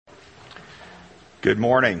Good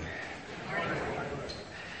morning.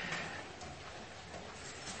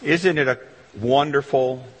 Isn't it a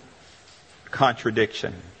wonderful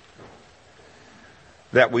contradiction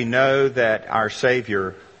that we know that our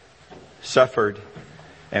Savior suffered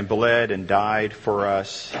and bled and died for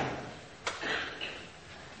us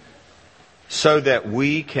so that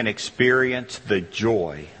we can experience the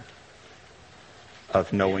joy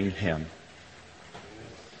of knowing Him?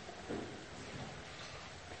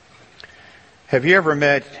 Have you ever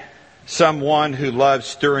met someone who loves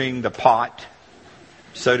stirring the pot,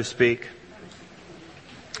 so to speak?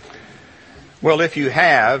 Well, if you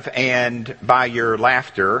have, and by your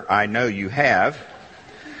laughter, I know you have,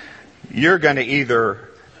 you're going to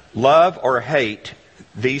either love or hate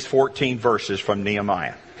these 14 verses from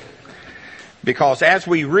Nehemiah. Because as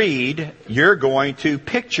we read, you're going to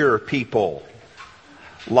picture people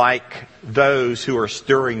like those who are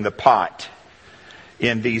stirring the pot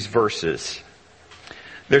in these verses.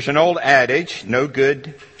 There's an old adage, no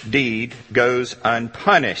good deed goes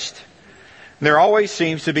unpunished. There always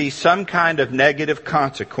seems to be some kind of negative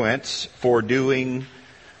consequence for doing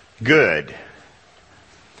good.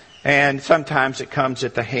 And sometimes it comes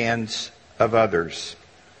at the hands of others.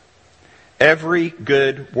 Every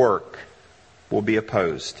good work will be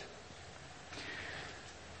opposed.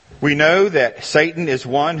 We know that Satan is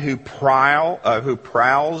one who prowls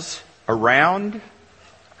around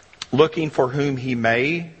looking for whom he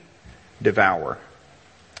may devour.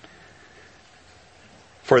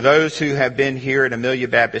 For those who have been here at Amelia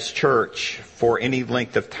Baptist Church for any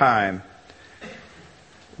length of time,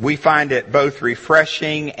 we find it both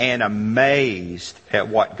refreshing and amazed at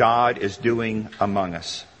what God is doing among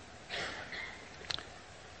us.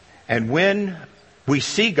 And when we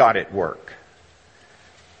see God at work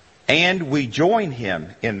and we join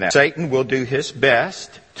Him in that, Satan will do his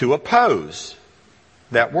best to oppose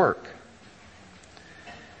that work.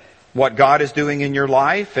 What God is doing in your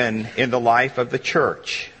life and in the life of the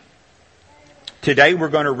church. Today we're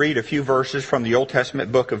going to read a few verses from the Old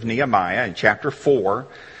Testament book of Nehemiah in chapter 4.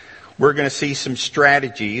 We're going to see some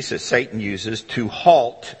strategies that Satan uses to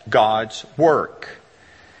halt God's work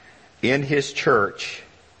in His church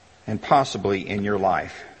and possibly in your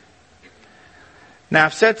life. Now,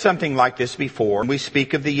 I've said something like this before. When we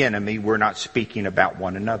speak of the enemy, we're not speaking about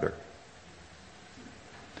one another.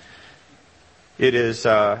 It's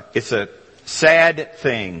a sad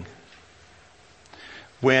thing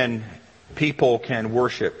when people can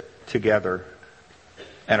worship together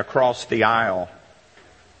and across the aisle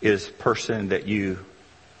is a person that you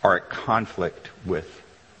are at conflict with.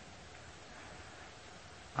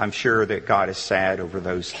 I'm sure that God is sad over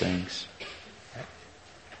those things.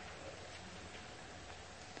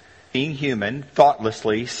 Being human,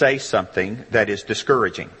 thoughtlessly say something that is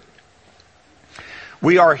discouraging.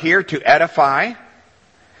 We are here to edify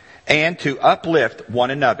and to uplift one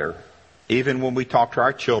another, even when we talk to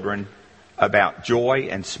our children about joy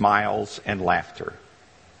and smiles and laughter.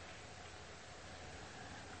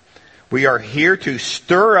 We are here to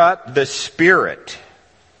stir up the Spirit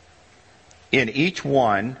in each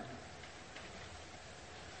one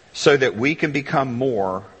so that we can become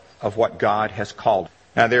more of what God has called.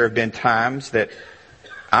 Now, there have been times that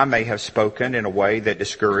I may have spoken in a way that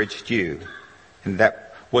discouraged you. And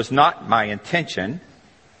that was not my intention,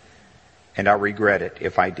 and I regret it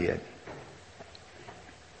if I did.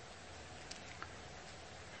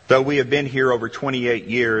 Though we have been here over 28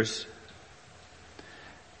 years,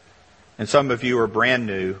 and some of you are brand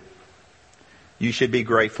new, you should be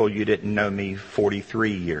grateful you didn't know me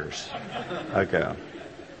 43 years ago.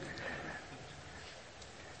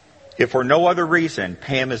 If for no other reason,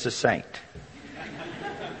 Pam is a saint,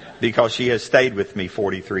 because she has stayed with me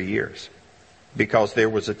 43 years. Because there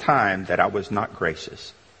was a time that I was not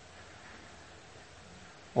gracious.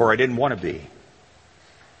 Or I didn't want to be.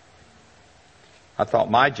 I thought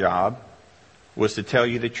my job was to tell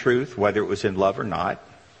you the truth, whether it was in love or not,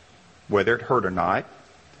 whether it hurt or not,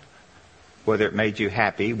 whether it made you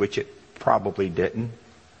happy, which it probably didn't.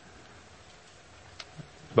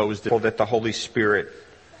 But it was that the Holy Spirit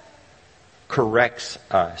corrects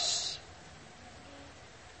us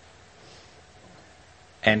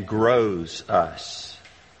and grows us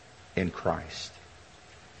in Christ.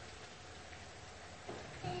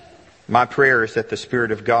 My prayer is that the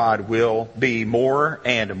Spirit of God will be more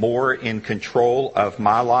and more in control of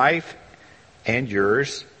my life and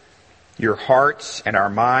yours, your hearts and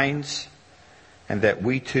our minds, and that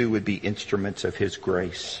we too would be instruments of His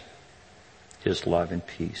grace, His love and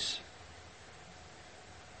peace.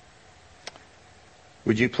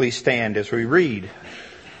 Would you please stand as we read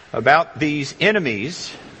about these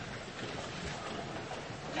enemies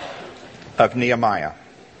of Nehemiah.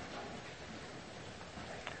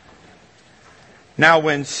 Now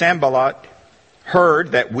when Sanballat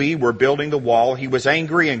heard that we were building the wall, he was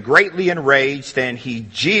angry and greatly enraged, and he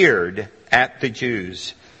jeered at the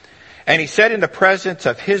Jews. And he said in the presence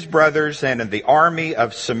of his brothers and in the army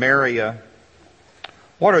of Samaria,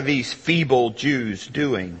 "What are these feeble Jews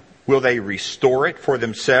doing? Will they restore it for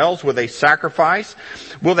themselves? Will they sacrifice?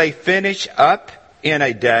 Will they finish up in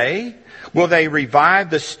a day? Will they revive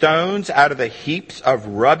the stones out of the heaps of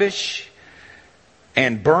rubbish,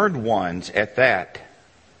 and burned ones at that?"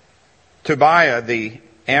 Tobiah the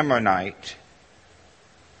Ammonite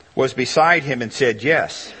was beside him and said,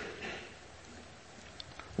 "Yes.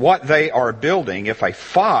 What they are building, if a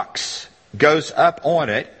fox goes up on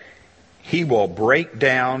it, he will break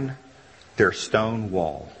down their stone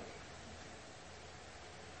wall.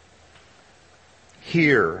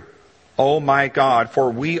 Hear, O my God,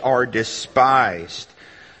 for we are despised.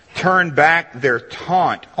 Turn back their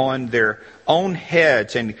taunt on their own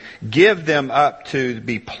heads and give them up to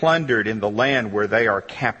be plundered in the land where they are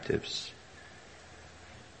captives.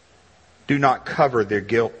 Do not cover their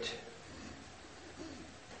guilt,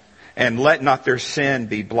 and let not their sin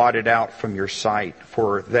be blotted out from your sight,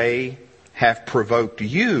 for they have provoked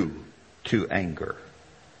you to anger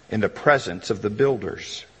in the presence of the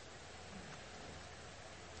builders."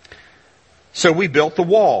 So we built the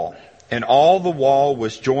wall, and all the wall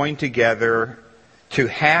was joined together to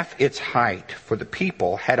half its height, for the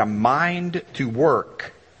people had a mind to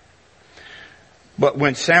work. But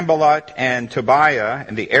when Sanballat and Tobiah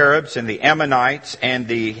and the Arabs and the Ammonites and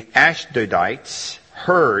the Ashdodites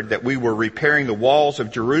heard that we were repairing the walls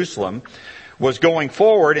of Jerusalem, was going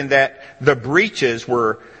forward, and that the breaches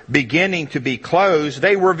were beginning to be closed,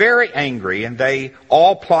 they were very angry, and they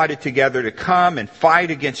all plotted together to come and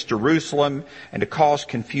fight against Jerusalem and to cause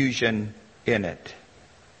confusion in it.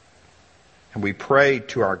 And we prayed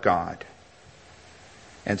to our God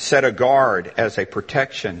and set a guard as a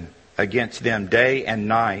protection against them day and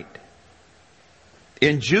night.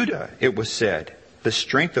 In Judah, it was said, the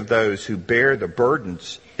strength of those who bear the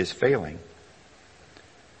burdens is failing.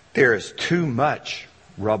 There is too much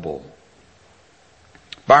rubble.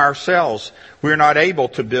 By ourselves, we are not able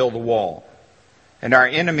to build a wall. And our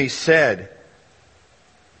enemies said,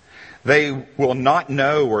 they will not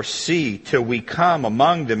know or see till we come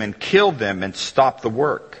among them and kill them and stop the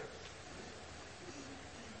work.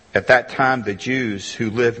 At that time, the Jews who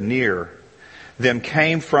lived near them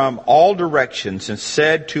came from all directions and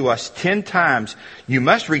said to us 10 times, "You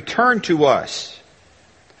must return to us."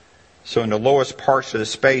 So in the lowest parts of the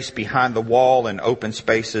space behind the wall and open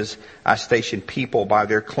spaces, I stationed people by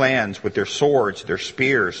their clans with their swords, their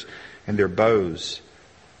spears, and their bows.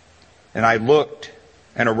 And I looked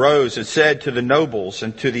and arose and said to the nobles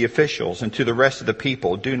and to the officials and to the rest of the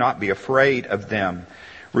people, "Do not be afraid of them.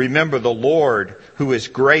 Remember the Lord, who is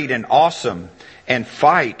great and awesome, and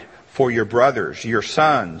fight for your brothers, your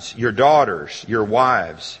sons, your daughters, your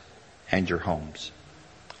wives, and your homes."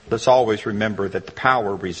 Let's always remember that the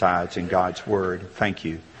power resides in God's Word. Thank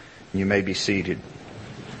you. You may be seated.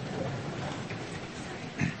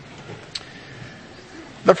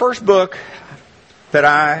 The first book that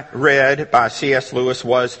I read by C.S. Lewis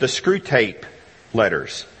was the Screwtape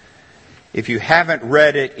Letters. If you haven't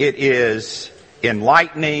read it, it is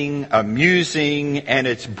enlightening, amusing, and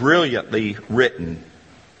it's brilliantly written.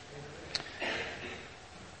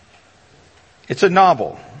 It's a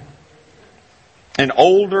novel. An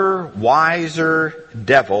older, wiser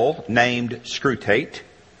devil named Screwtape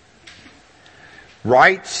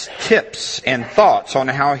writes tips and thoughts on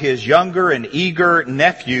how his younger and eager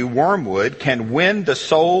nephew Wormwood can win the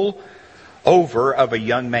soul over of a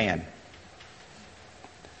young man.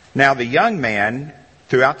 Now, the young man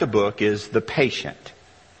throughout the book is the patient.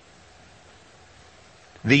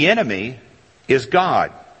 The enemy is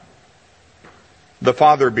God. The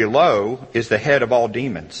Father below is the head of all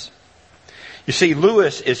demons. You see,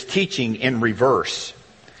 Lewis is teaching in reverse.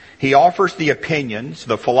 He offers the opinions,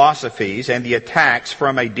 the philosophies, and the attacks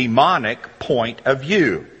from a demonic point of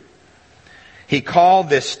view. He called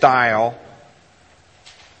this style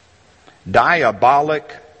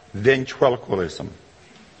diabolic ventriloquism.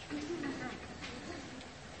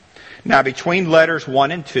 Now, between letters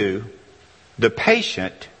 1 and 2, the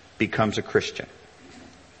patient becomes a Christian.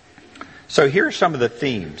 So here are some of the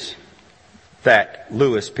themes that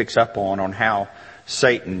Lewis picks up on how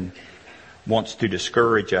Satan wants to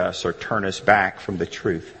discourage us or turn us back from the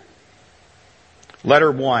truth.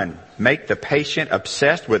 Letter 1, make the patient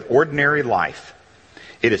obsessed with ordinary life.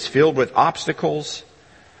 It is filled with obstacles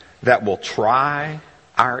that will try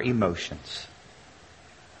our emotions.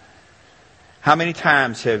 How many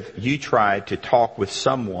times have you tried to talk with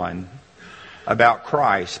someone about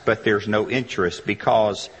Christ, but there's no interest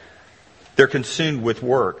because they're consumed with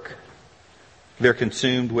work, they're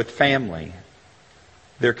consumed with family,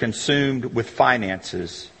 they're consumed with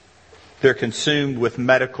finances, they're consumed with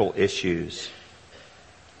medical issues?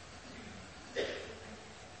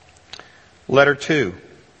 Letter 2.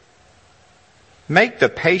 Make the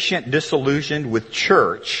patient disillusioned with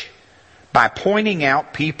church by pointing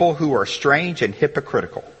out people who are strange and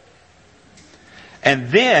hypocritical. And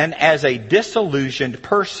then, as a disillusioned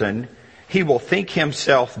person, he will think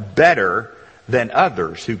himself better than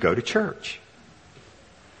others who go to church.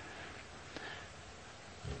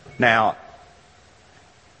 Now,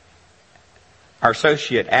 our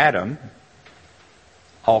associate Adam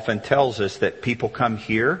often tells us that people come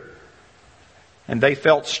here and they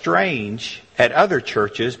felt strange at other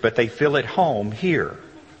churches, but they feel at home here.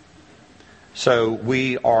 So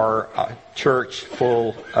we are a church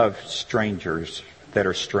full of strangers that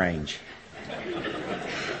are strange.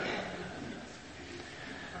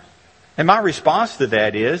 And my response to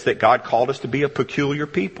that is that God called us to be a peculiar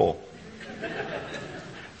people.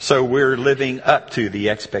 So we're living up to the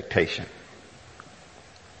expectation.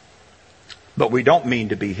 But we don't mean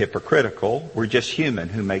to be hypocritical. We're just human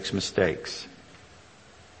who makes mistakes.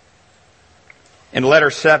 In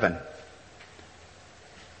letter 7,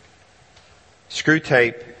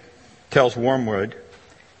 Screwtape tells Wormwood,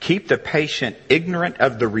 keep the patient ignorant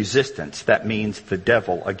of the resistance, that means the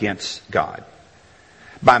devil against God,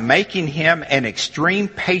 by making him an extreme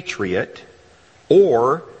patriot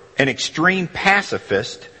or an extreme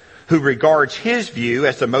pacifist who regards his view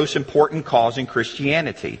as the most important cause in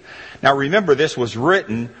Christianity. Now remember, this was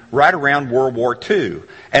written right around World War II,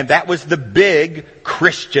 and that was the big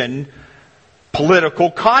Christian political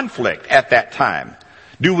conflict at that time.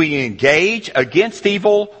 Do we engage against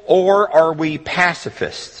evil, or are we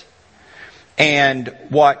pacifists? And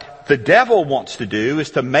what the devil wants to do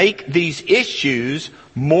is to make these issues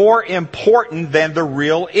more important than the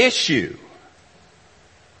real issue.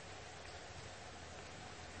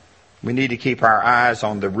 We need to keep our eyes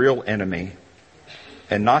on the real enemy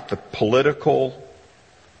and not the political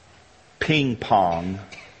ping pong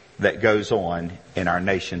that goes on in our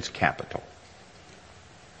nation's capital.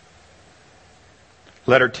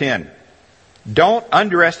 Letter 10. Don't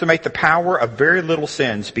underestimate the power of very little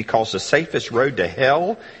sins, because the safest road to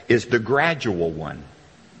hell is the gradual one.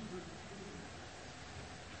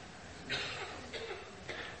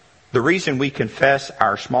 The reason we confess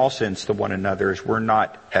our small sins to one another is we're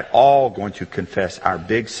not at all going to confess our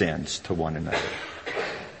big sins to one another.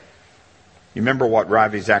 You remember what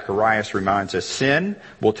Ravi Zacharias reminds us: sin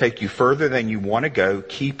will take you further than you want to go,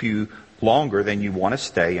 keep you longer than you want to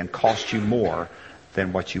stay, and cost you more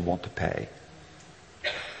than what you want to pay.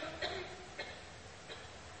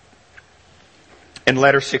 In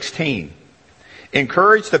letter 16,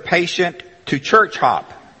 encourage the patient to church hop.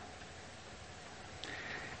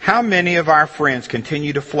 How many of our friends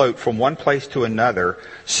continue to float from one place to another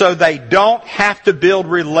so they don't have to build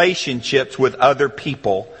relationships with other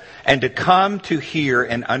people and to come to hear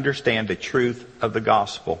and understand the truth of the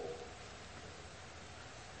gospel?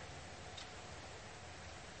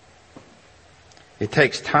 It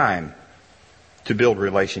takes time to build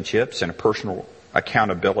relationships and a personal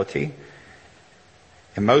accountability.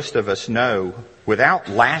 And most of us know, without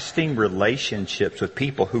lasting relationships with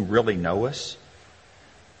people who really know us,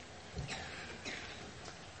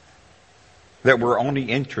 that we're only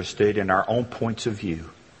interested in our own points of view.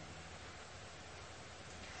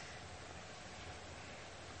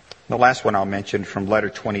 The last one I'll mention from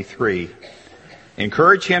letter 23.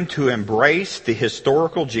 Encourage him to embrace the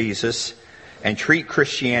historical Jesus and treat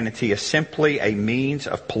Christianity as simply a means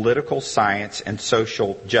of political science and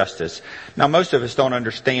social justice. Now, most of us don't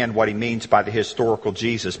understand what he means by the historical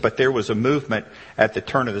Jesus, but there was a movement at the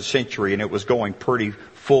turn of the century, and it was going pretty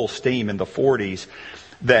full steam in the 40s,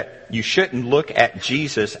 that you shouldn't look at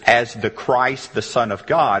Jesus as the Christ, the Son of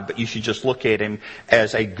God, but you should just look at him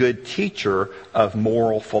as a good teacher of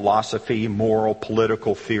moral philosophy, moral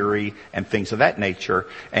political theory, and things of that nature.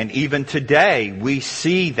 And even today, we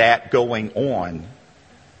see that going on.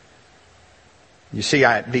 You see,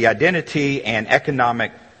 the identity and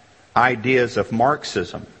economic ideas of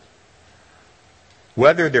Marxism,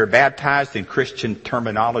 whether they're baptized in Christian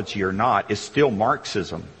terminology or not, is still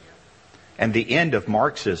Marxism. And the end of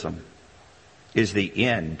Marxism is the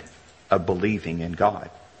end of believing in God.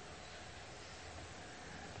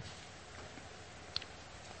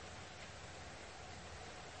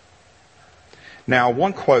 Now,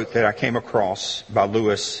 one quote that I came across by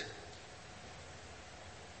Lewis,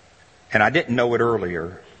 and I didn't know it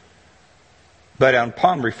earlier, but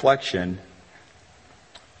upon reflection,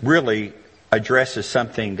 really addresses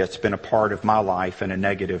something that's been a part of my life in a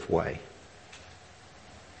negative way.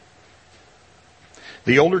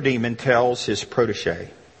 The older demon tells his protege,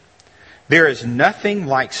 there is nothing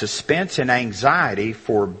like suspense and anxiety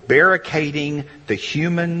for barricading the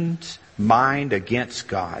human's mind against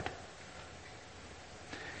God.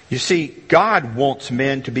 You see, God wants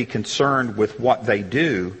men to be concerned with what they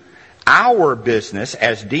do. Our business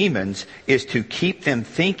as demons is to keep them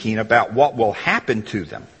thinking about what will happen to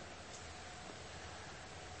them.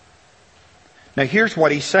 Now here's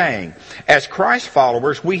what he's saying. As Christ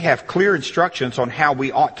followers, we have clear instructions on how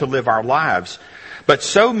we ought to live our lives. But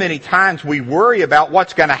so many times we worry about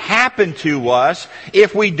what's going to happen to us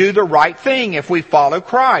if we do the right thing, if we follow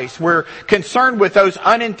Christ. We're concerned with those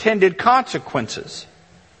unintended consequences.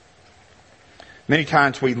 Many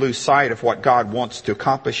times we lose sight of what God wants to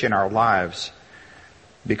accomplish in our lives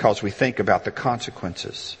because we think about the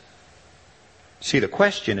consequences. See, the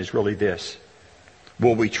question is really this.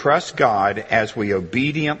 Will we trust God as we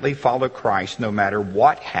obediently follow Christ no matter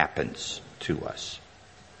what happens to us?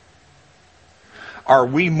 Are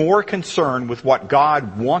we more concerned with what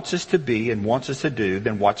God wants us to be and wants us to do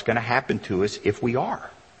than what's going to happen to us if we are?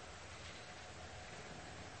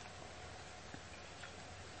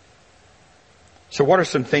 So what are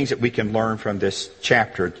some things that we can learn from this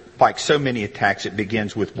chapter? Like so many attacks, it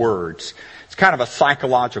begins with words. It's kind of a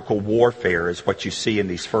psychological warfare is what you see in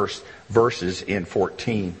these first verses in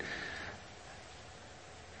 14.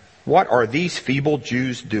 What are these feeble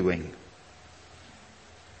Jews doing?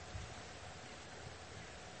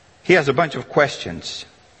 He has a bunch of questions.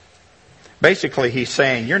 Basically, he's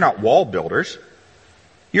saying, you're not wall builders.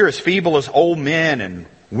 You're as feeble as old men and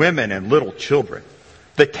women and little children.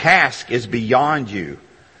 The task is beyond you.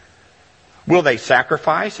 Will they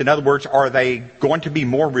sacrifice? In other words, are they going to be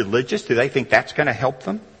more religious? Do they think that's going to help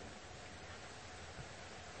them?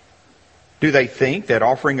 Do they think that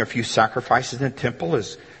offering a few sacrifices in the temple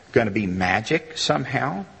is going to be magic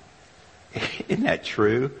somehow? Isn't that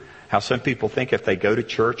true? How some people think if they go to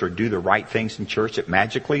church or do the right things in church that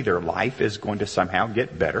magically their life is going to somehow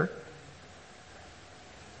get better?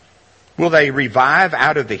 Will they revive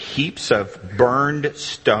out of the heaps of burned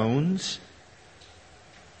stones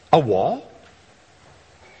a wall?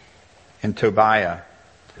 And Tobiah,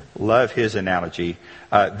 love his analogy.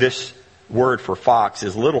 This word for fox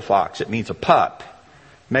is little fox. It means a pup.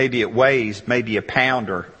 Maybe it weighs maybe a pound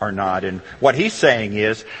or not. And what he's saying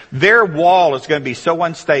is their wall is going to be so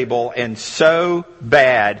unstable and so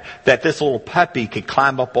bad that this little puppy could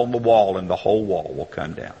climb up on the wall and the whole wall will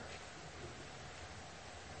come down.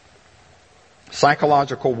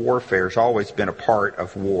 Psychological warfare has always been a part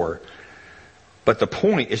of war. But the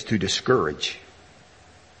point is to discourage.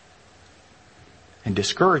 And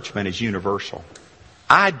discouragement is universal.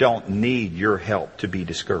 I don't need your help to be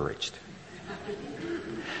discouraged.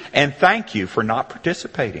 And thank you for not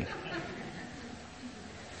participating.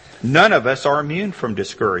 None of us are immune from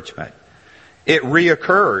discouragement. It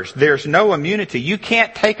reoccurs. There's no immunity. You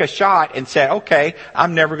can't take a shot and say, okay,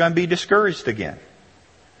 I'm never going to be discouraged again.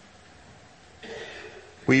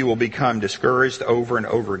 We will become discouraged over and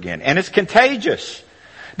over again. And it's contagious.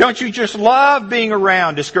 Don't you just love being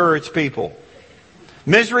around discouraged people?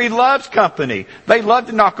 Misery loves company. They love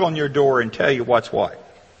to knock on your door and tell you what's what.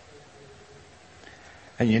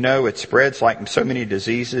 And you know, it spreads like so many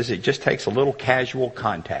diseases. It just takes a little casual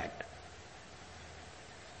contact.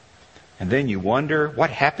 And then you wonder,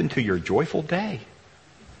 what happened to your joyful day?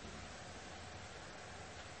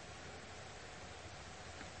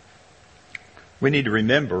 We need to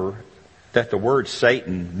remember that the word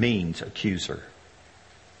Satan means accuser.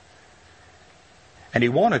 And he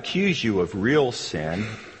won't accuse you of real sin.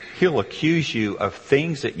 He'll accuse you of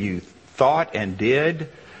things that you thought and did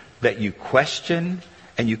that you question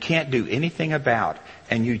and you can't do anything about.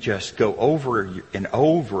 And you just go over and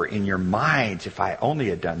over in your minds, if I only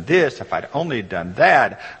had done this, if I'd only had done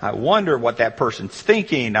that, I wonder what that person's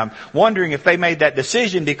thinking. I'm wondering if they made that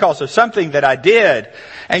decision because of something that I did.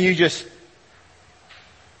 And it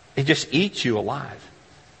just eats you alive.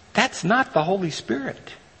 That's not the Holy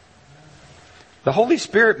Spirit. The Holy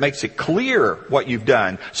Spirit makes it clear what you've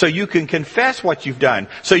done so you can confess what you've done,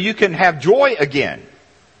 so you can have joy again.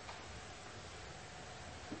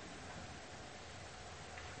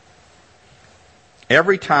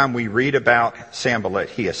 Every time we read about Sanballat,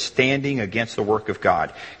 he is standing against the work of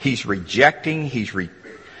God. He's rejecting, he's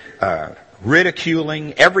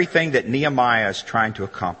ridiculing everything that Nehemiah is trying to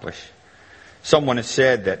accomplish. Someone has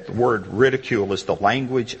said that the word ridicule is the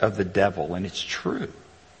language of the devil, and it's true.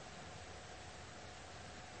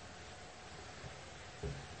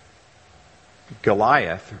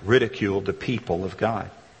 Goliath ridiculed the people of God.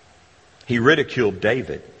 He ridiculed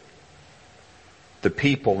David. The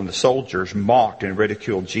people and the soldiers mocked and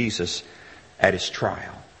ridiculed Jesus at his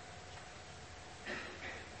trial.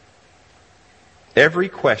 Every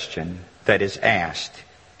question that is asked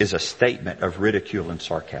is a statement of ridicule and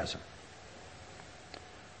sarcasm.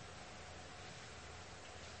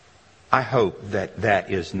 I hope that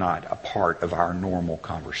that is not a part of our normal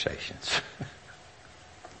conversations.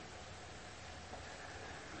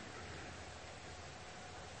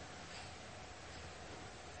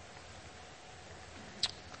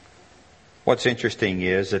 What's interesting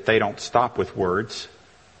is that they don't stop with words.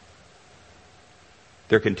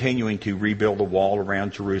 They're continuing to rebuild the wall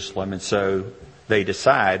around Jerusalem, and so they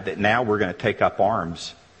decide that now we're going to take up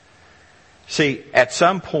arms. See, at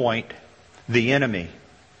some point, the enemy,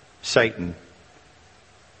 Satan,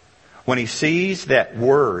 when he sees that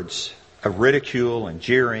words of ridicule and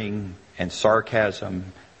jeering and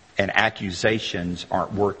sarcasm and accusations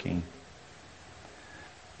aren't working,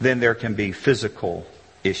 then there can be physical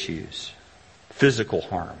issues, physical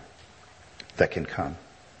harm that can come.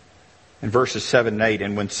 In verses 7 and 8,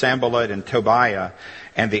 and when Sanballat and Tobiah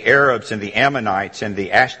and the Arabs and the Ammonites and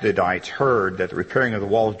the Ashdodites heard that the repairing of the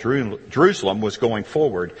wall of Jerusalem was going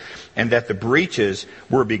forward and that the breaches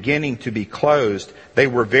were beginning to be closed, they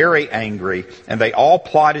were very angry, and they all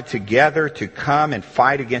plotted together to come and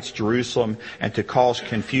fight against Jerusalem and to cause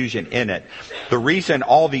confusion in it. The reason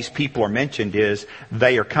all these people are mentioned is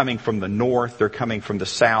they are coming from the north, they're coming from the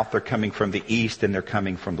south, they're coming from the east, and they're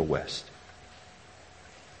coming from the west.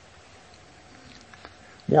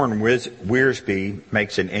 Warren Wiersbe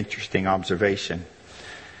makes an interesting observation.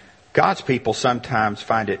 God's people sometimes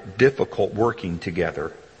find it difficult working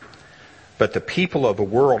together, but the people of the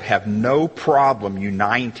world have no problem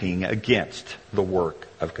uniting against the work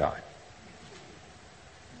of God.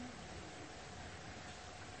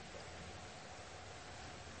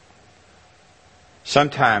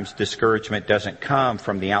 Sometimes discouragement doesn't come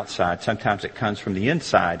from the outside. Sometimes it comes from the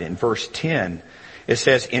inside. In verse 10, it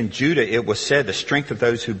says, in Judah it was said, the strength of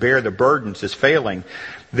those who bear the burdens is failing.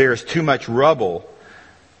 There is too much rubble.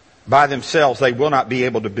 By themselves they will not be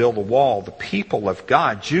able to build a wall. The people of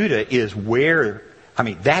God, Judah is where,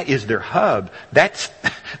 that is their hub. That's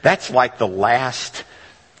like the last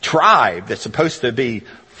tribe that's supposed to be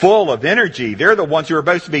full of energy. They're the ones who are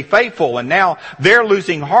supposed to be faithful, and now they're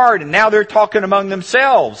losing heart, and now they're talking among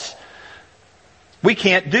themselves. We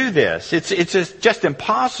can't do this. It's just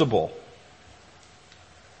impossible.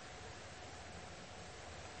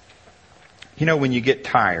 You know, when you get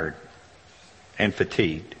tired and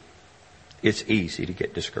fatigued, it's easy to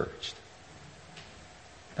get discouraged.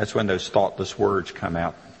 That's when those thoughtless words come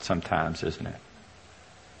out sometimes, isn't it?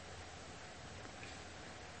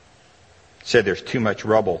 It said there's too much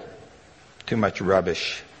rubble, too much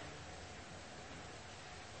rubbish.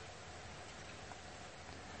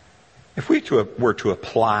 If we were to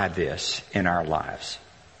apply this in our lives,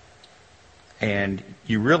 and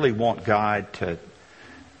you really want God to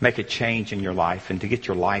make a change in your life and to get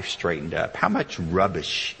your life straightened up, how much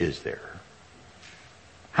rubbish is there?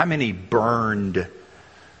 How many burned,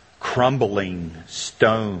 crumbling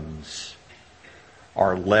stones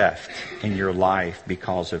are left in your life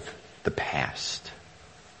because of the past?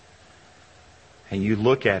 And you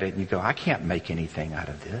look at it and you go, I can't make anything out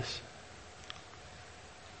of this.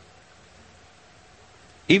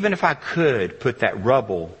 Even if I could put that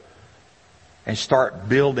rubble and start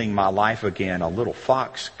building my life again, a little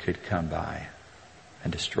fox could come by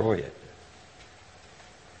and destroy it.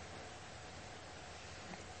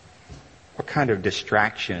 What kind of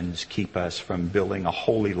distractions keep us from building a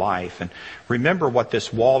holy life? And remember what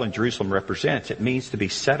this wall in Jerusalem represents. It means to be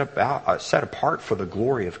set apart for the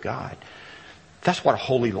glory of God. That's what a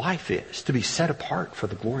holy life is, to be set apart for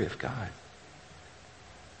the glory of God.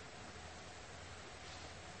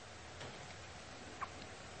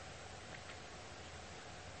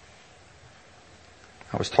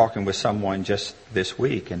 I was talking with someone just this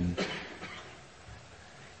week, and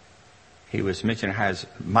he was mentioning how his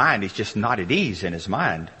mind is just not at ease in his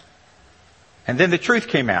mind. And then the truth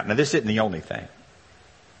came out. Now, this isn't the only thing.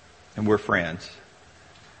 And we're friends.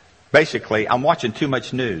 Basically, I'm watching too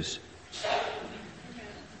much news.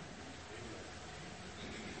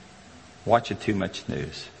 Watching too much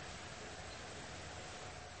news.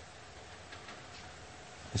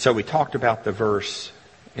 And so we talked about the verse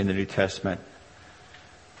in the New Testament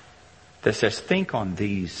that says, think on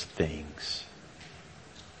these things.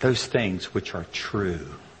 Those things which are true.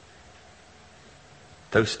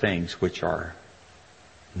 Those things which are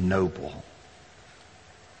noble.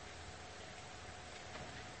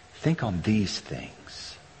 Think on these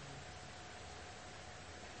things.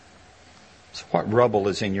 trials? What rubble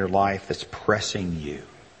is in your life that's pressing you?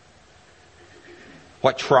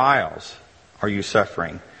 What trials are you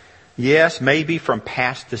suffering? Yes, maybe from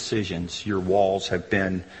past decisions, your walls have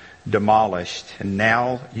been demolished, and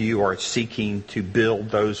now you are seeking to build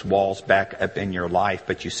those walls back up in your life,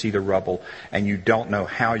 but you see the rubble and you don't know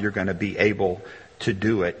how you're going to be able to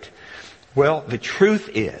do it. Well, the truth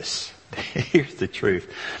is, here's the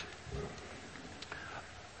truth.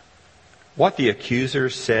 What the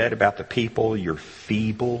accusers said about the people, you're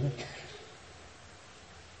feeble.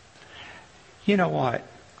 You know what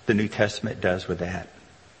the New Testament does with that?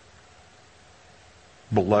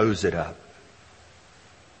 Blows it up.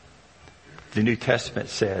 The New Testament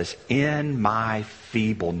says, in my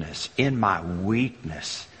feebleness, in my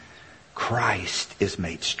weakness, Christ is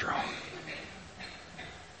made strong.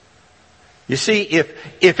 You see,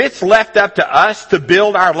 if it's left up to us to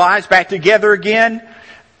build our lives back together again,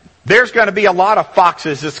 there's going to be a lot of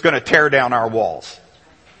foxes that's going to tear down our walls.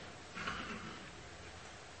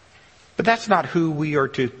 But that's not who we are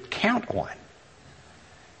to count on.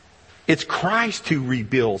 It's Christ who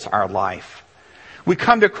rebuilds our life. We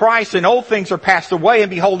come to Christ and old things are passed away,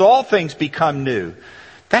 and behold, all things become new.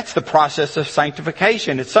 That's the process of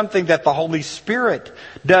sanctification. It's something that the Holy Spirit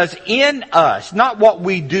does in us, not what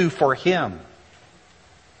we do for Him.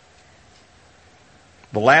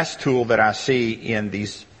 The last tool that I see in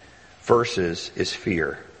these verses is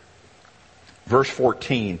fear. Verse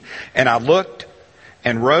 14, and I looked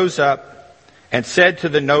and rose up and said to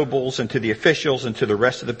the nobles and to the officials and to the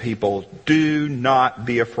rest of the people, do not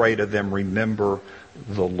be afraid of them. Remember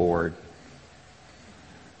the Lord.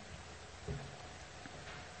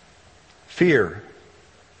 Fear.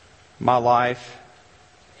 My life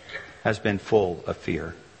has been full of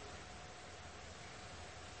fear.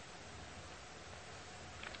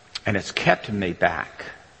 And it's kept me back.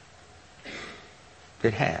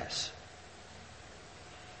 It has.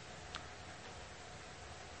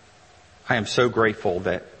 I am so grateful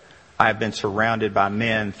that I have been surrounded by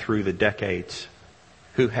men through the decades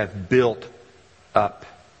who have built up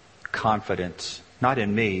confidence, not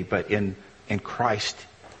in me, but in Christ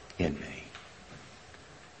in me.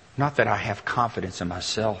 Not that I have confidence in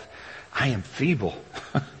myself. I am feeble.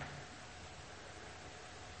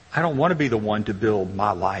 I don't want to be the one to build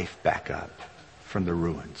my life back up from the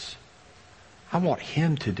ruins. I want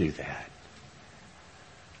Him to do that.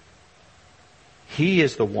 He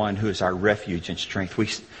is the one who is our refuge and strength.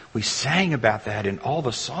 We sang about that in all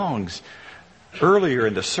the songs earlier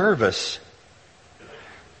in the service.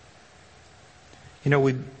 You know,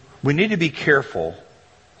 we need to be careful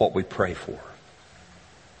what we pray for.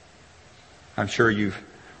 I'm sure you've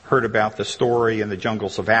heard about the story in the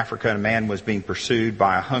jungles of Africa. A man was being pursued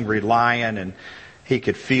by a hungry lion, and he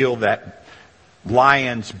could feel that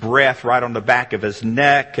lion's breath right on the back of his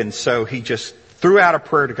neck, and so he just threw out a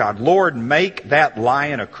prayer to God, Lord, make that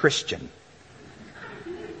lion a Christian.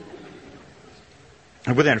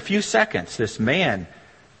 And within a few seconds, this man,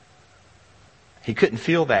 he couldn't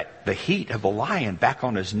feel the heat of the lion back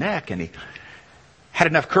on his neck, and he had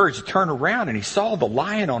enough courage to turn around, and he saw the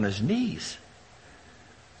lion on his knees,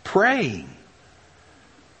 praying.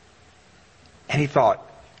 And he thought,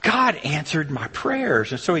 God answered my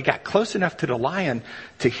prayers. And so he got close enough to the lion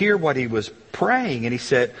to hear what he was praying, and he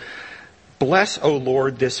said, bless, O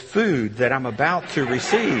Lord, this food that I'm about to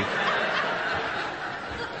receive.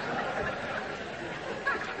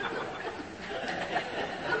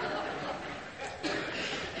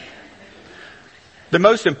 The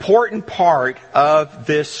most important part of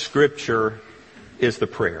this scripture is the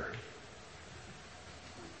prayer.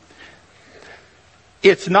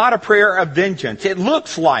 It's not a prayer of vengeance. It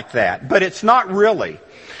looks like that, but it's not really.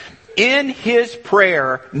 In his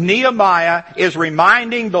prayer, Nehemiah is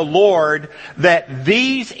reminding the Lord that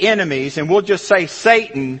these enemies, and we'll just say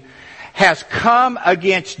Satan, has come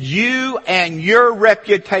against you and your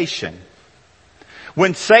reputation.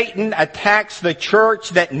 When Satan attacks the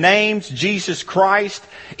church that names Jesus Christ,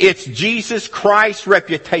 it's Jesus Christ's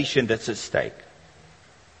reputation that's at stake.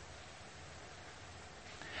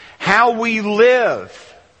 How we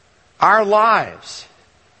live our lives.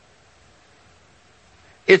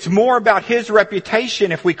 It's more about his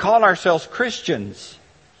reputation if we call ourselves Christians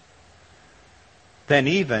than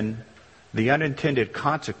even the unintended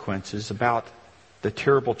consequences about the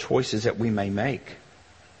terrible choices that we may make.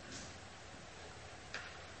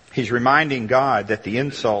 He's reminding God that the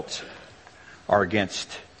insults are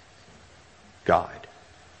against God.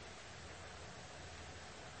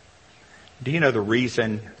 Do you know the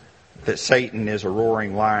reason that Satan is a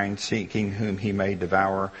roaring lion seeking whom he may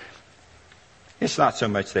devour? It's not so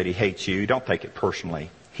much that he hates you. Don't take it personally.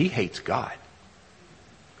 He hates God.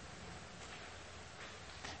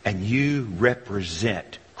 And you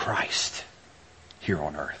represent Christ here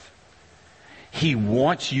on earth. He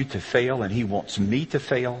wants you to fail, and He wants me to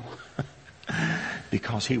fail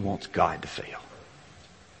because He wants God to fail.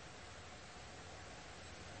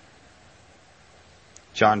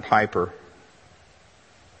 John Piper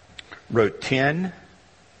wrote a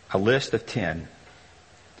list of 10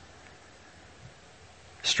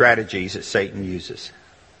 strategies that Satan uses.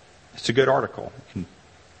 It's a good article.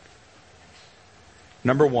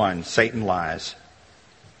 Number 1, Satan lies.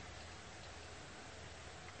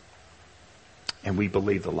 And we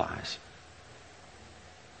believe the lies.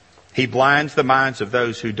 He blinds the minds of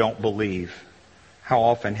those who don't believe. How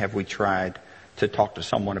often have we tried to talk to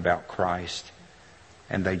someone about Christ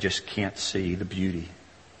and they just can't see the beauty?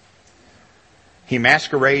 He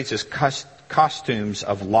masquerades as costumes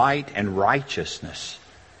of light and righteousness.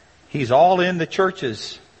 He's all in the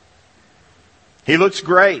churches. He looks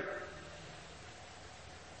great.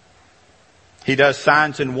 He does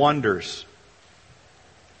signs and wonders.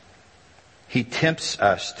 He tempts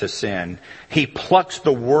us to sin. He plucks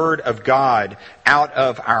the Word of God out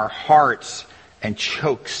of our hearts and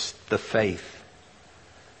chokes the faith.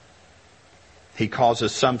 He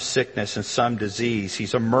causes some sickness and some disease.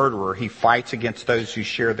 He's a murderer. He fights against those who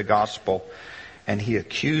share the gospel. And he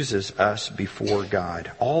accuses us before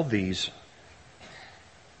God. All these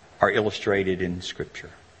are illustrated in Scripture.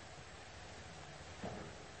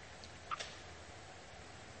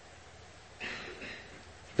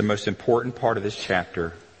 The most important part of this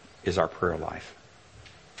chapter is our prayer life.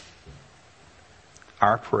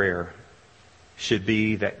 Our prayer should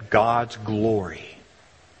be that God's glory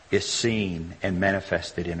is seen and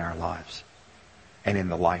manifested in our lives and in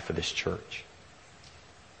the life of this church.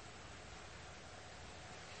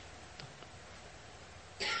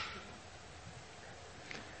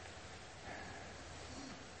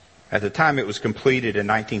 At the time it was completed in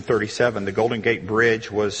 1937, the Golden Gate Bridge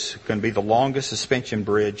was going to be the longest suspension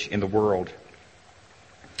bridge in the world.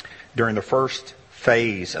 During the first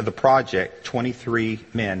phase of the project, 23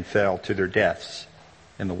 men fell to their deaths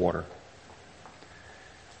in the water.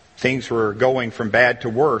 Things were going from bad to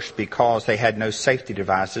worse because they had no safety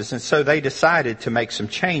devices, and so they decided to make some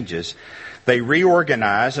changes. They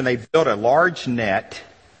reorganized and they built a large net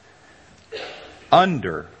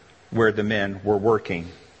under where the men were working.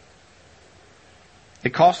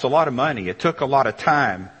 It cost a lot of money. It took a lot of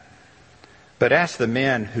time. But ask the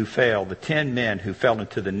men who fell, the 10 men who fell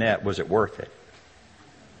into the net, was it worth it?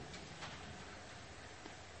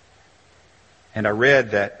 And I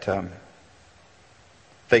read that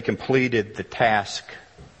they completed the task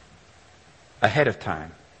ahead of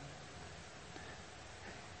time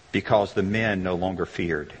because the men no longer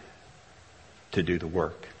feared to do the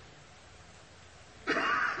work.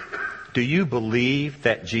 Do you believe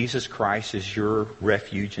that Jesus Christ is your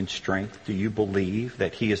refuge and strength? Do you believe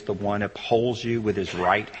that He is the one who upholds you with His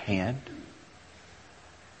right hand?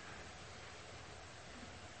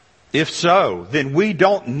 If so, then we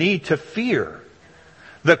don't need to fear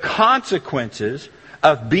the consequences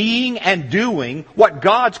of being and doing what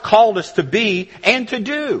God's called us to be and to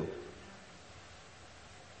do.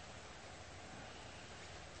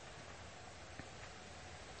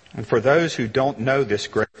 And for those who don't know this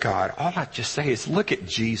great God, all I just say is look at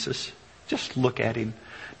Jesus. Just look at Him.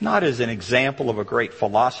 Not as an example of a great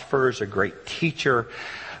philosopher, as a great teacher,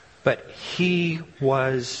 but He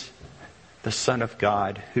was the Son of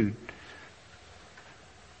God who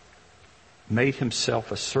made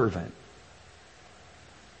Himself a servant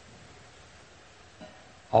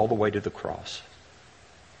all the way to the cross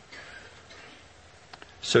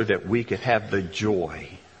so that we could have the joy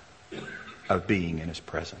of being in His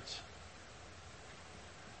presence.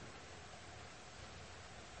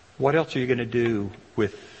 What else are you going to do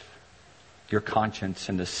with your conscience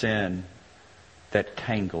and the sin that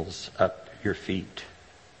tangles up your feet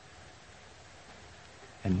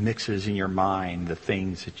and mixes in your mind the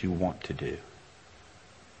things that you want to do?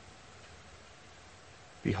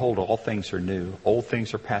 Behold, all things are new. Old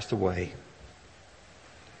things are passed away.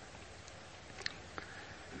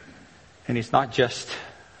 And He's not just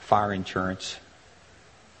fire insurance.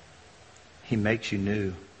 He makes you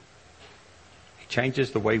new. He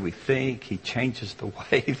changes the way we think. He changes the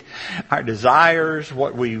way our desires,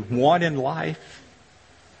 what we want in life.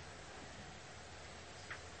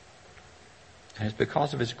 And it's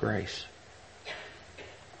because of His grace.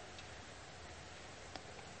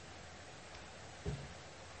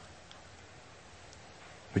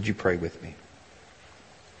 Would you pray with me?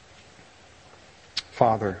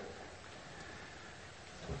 Father,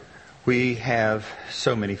 we have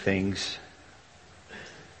so many things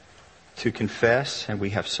to confess, and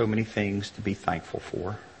we have so many things to be thankful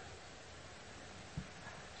for.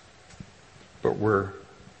 But we're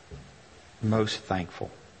most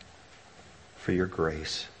thankful for your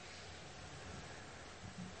grace.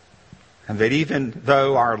 And that even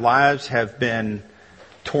though our lives have been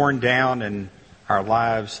torn down and our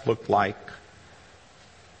lives look like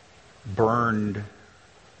burned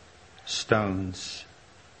stones,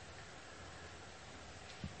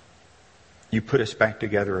 you put us back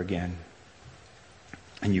together again.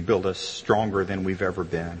 And you build us stronger than we've ever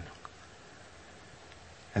been.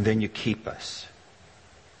 And then you keep us.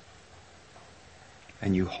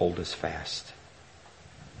 And you hold us fast.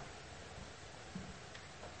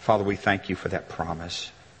 Father, we thank you for that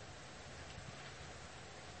promise.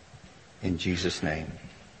 In Jesus' name,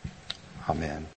 amen.